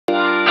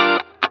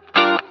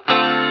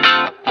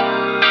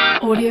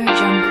Audio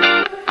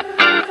Jungle.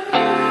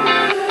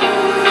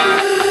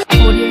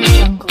 Audio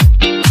Jungle.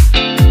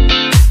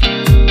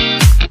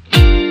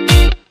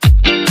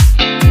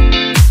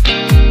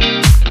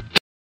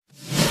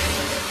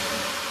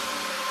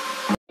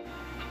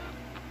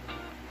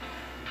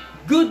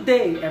 Good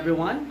day,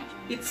 everyone.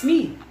 It's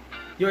me,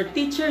 your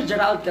teacher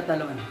Gerald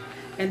Catalon,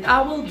 and I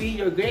will be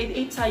your grade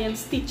 8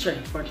 science teacher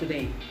for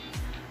today.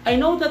 I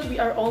know that we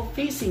are all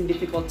facing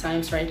difficult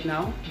times right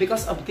now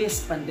because of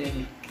this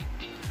pandemic.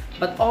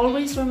 But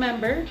always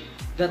remember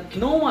that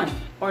no one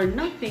or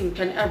nothing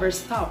can ever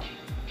stop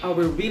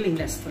our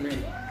willingness to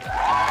learn.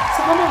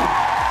 So come on,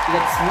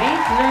 let's make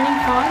learning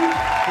fun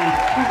and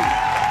cool.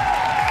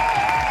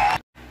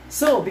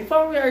 So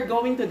before we are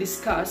going to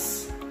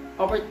discuss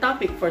our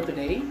topic for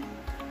today,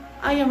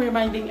 I am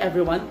reminding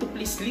everyone to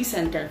please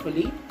listen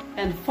carefully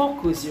and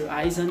focus your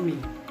eyes on me.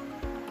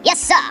 Yes,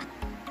 sir!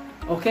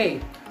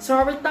 Okay, so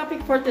our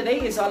topic for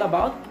today is all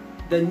about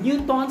the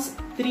Newton's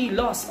 3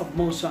 laws of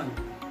motion.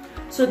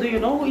 So do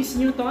you know who is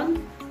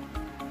Newton?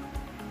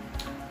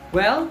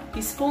 Well,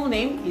 his full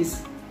name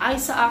is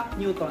Isaac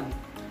Newton.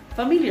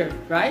 Familiar,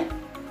 right?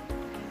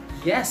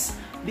 Yes,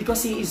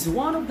 because he is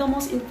one of the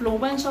most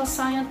influential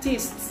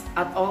scientists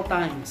at all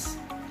times.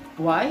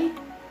 Why?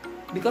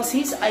 Because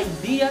his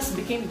ideas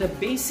became the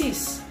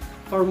basis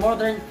for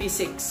modern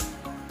physics.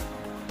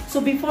 So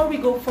before we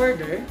go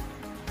further,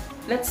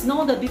 let's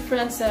know the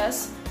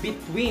differences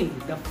between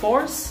the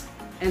force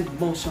and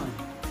motion.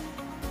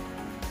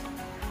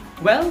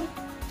 Well,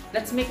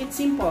 let's make it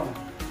simple.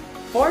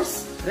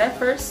 Force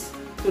refers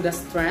to the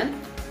strength,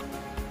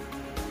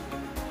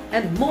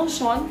 and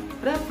motion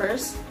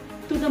refers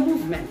to the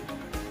movement.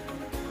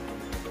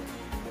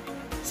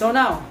 So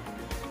now,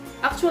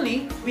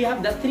 actually, we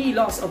have the 3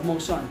 laws of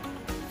motion.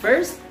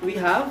 First, we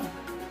have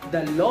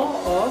the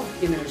law of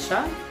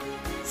inertia.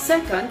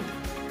 Second,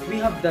 we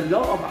have the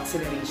law of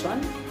acceleration.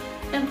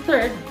 And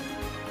third,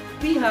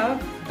 we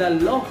have the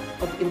law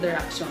of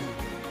interaction.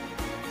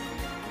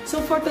 So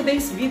for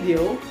today's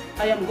video,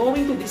 I am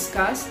going to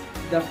discuss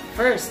the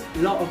first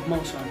law of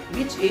motion,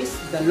 which is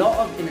the law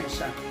of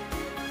inertia.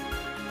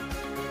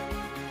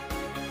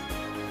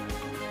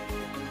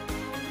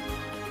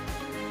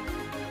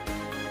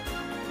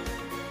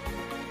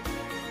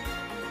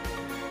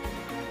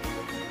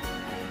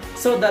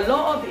 So the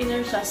law of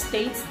inertia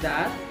states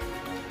that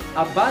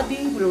a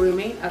body will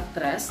remain at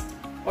rest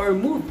or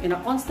move in a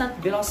constant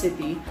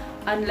velocity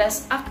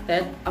unless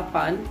acted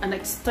upon an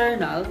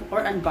external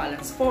or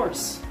unbalanced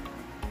force.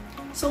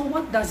 So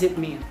what does it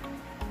mean?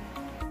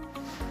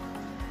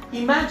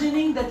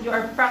 Imagining that you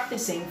are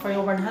practicing for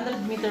your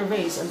 100-meter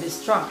race on this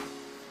track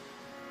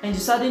and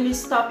you suddenly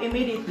stop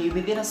immediately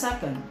within a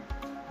second.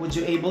 Would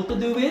you able to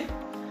do it?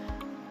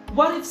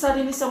 What if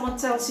suddenly someone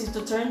tells you to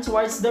turn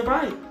towards the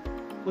right?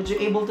 Would you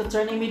able to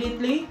turn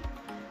immediately?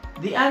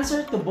 The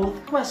answer to both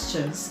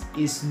questions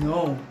is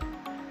no.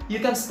 You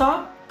can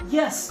stop,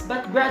 yes,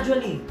 but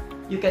gradually.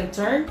 You can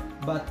turn,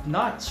 but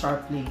not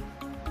sharply.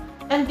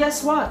 And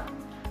guess what?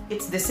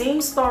 It's the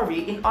same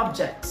story in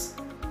objects.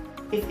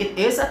 If it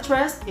is at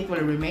rest, it will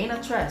remain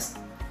at rest.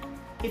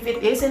 If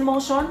it is in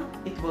motion,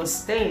 it will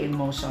stay in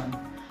motion.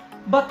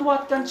 But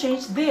what can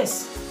change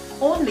this?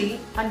 Only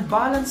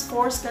unbalanced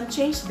force can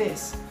change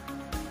this.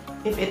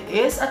 If it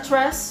is at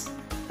rest,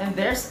 and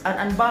there's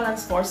an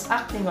unbalanced force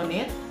acting on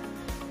it,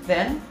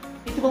 then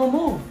it will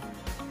move.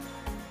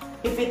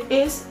 If it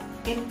is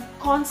in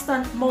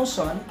constant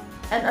motion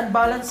and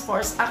unbalanced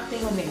force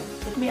acting on it,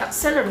 it may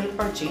accelerate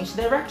or change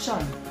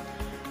direction.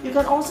 You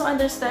can also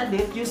understand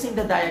it using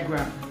the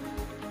diagram.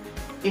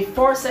 If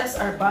forces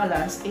are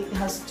balanced, it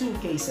has 2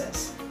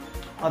 cases: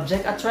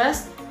 object at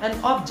rest and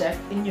object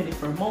in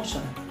uniform motion.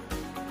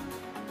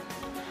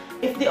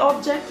 If the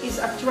object is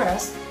at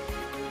rest,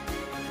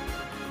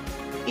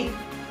 it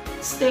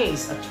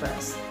stays at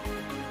rest.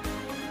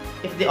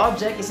 If the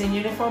object is in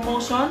uniform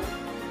motion,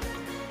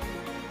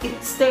 it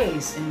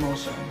stays in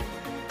motion.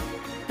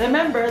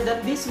 Remember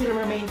that this will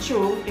remain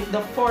true if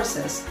the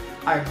forces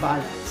are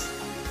balanced.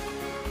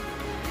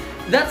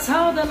 That's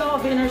how the law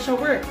of inertia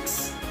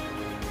works.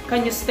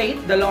 Can you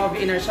state the law of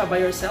inertia by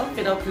yourself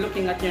without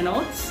looking at your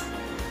notes?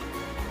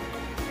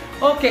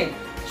 Okay,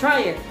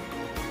 try it.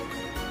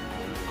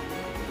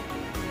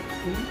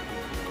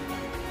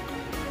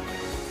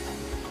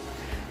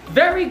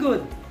 Very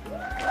good!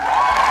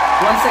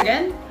 Once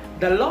again,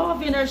 the law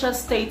of inertia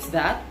states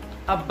that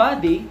a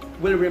body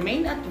will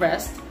remain at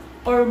rest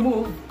or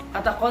move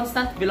at a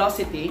constant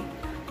velocity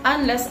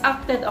unless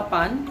acted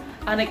upon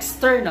an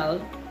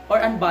external or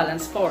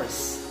unbalanced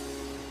force.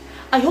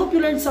 I hope you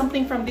learned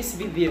something from this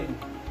video.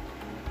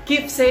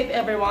 Keep safe,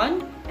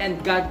 everyone, and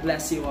God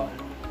bless you all.